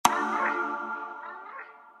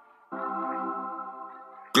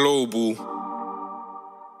global.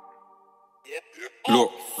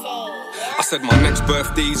 Look, I said my next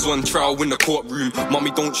birthday's on trial in the courtroom.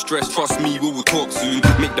 Mommy, don't stress, trust me, we will talk soon.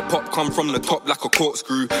 Make the pop come from the top like a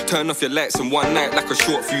corkscrew. Turn off your lights in one night like a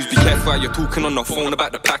short fuse. Be careful how you're talking on the phone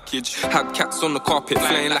about the package. Had cats on the carpet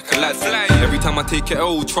flying like a lad. Every time I take it,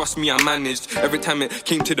 oh, trust me, I managed. Every time it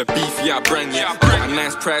came to the beef, yeah, I brang it. Got a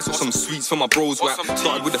nice price or some sweets for my bros whack.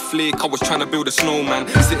 Started with a flake, I was trying to build a snowman.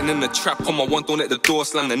 Sitting in the trap on my one, don't let the door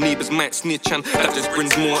slam. The neighbours might snitch and that just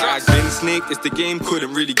brings more eyes. Been snake, it's the game,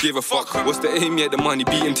 couldn't really give a fuck. What's the aim? Yeah, the money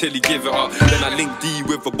beat until he give it up. Then I link D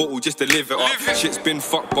with a bottle just to live it up. Shit's been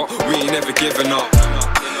fucked, but we ain't never giving up.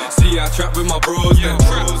 See, I trap with my bros then,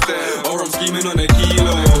 or I'm scheming on a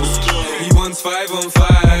kilo. He wants 5 on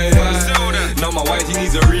 5. Now my white, he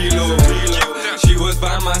needs a reload. She was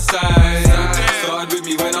by my side. Started with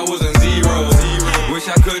me when I wasn't zero. Wish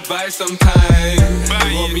I could buy some time.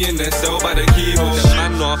 You want me in the cell by the keyhole. The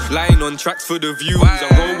man are lying on tracks for the views. I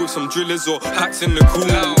roll with some drillers or packs in the cool.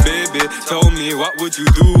 Baby, tell me what would you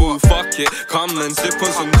do? Fuck it, come and sip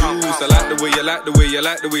on some juice. I like the way, you like the way, you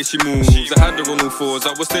like the way she moves. I had her on all fours,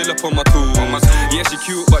 I was still up on my tools. Yeah, she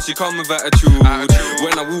cute, but she come with attitude.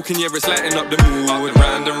 When I walk in, yeah, it's lighting up the mood.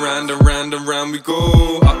 Round and round and round and round we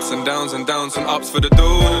go. Ups and downs and ups for the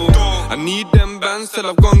dough. I need them bands till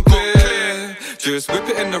I've gone clear. Just whip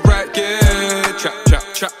it in the right gear. Trap, trap,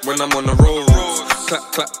 trap when I'm on the road.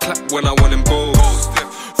 Clap, clap, clap when I want them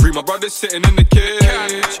both. Free my brothers sitting in the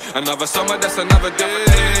cage. Another summer, that's another day.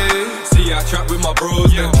 See, I trap with my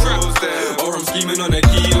bros then, or I'm scheming on a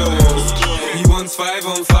kilo. He wants 5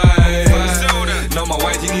 on 5. Now my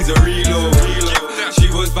white, he needs a reload. She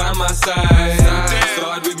was by my side.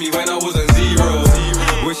 Started with me when I wasn't zero.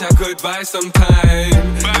 Wish I could buy some time.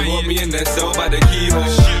 You want me in the cell by the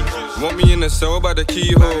keyhole. Want me in the cell by the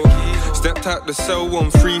keyhole. Stepped out the cell on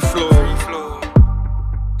free flow.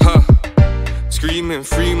 Huh. Screaming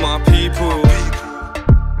free my people.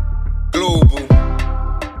 Global.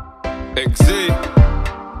 Exist.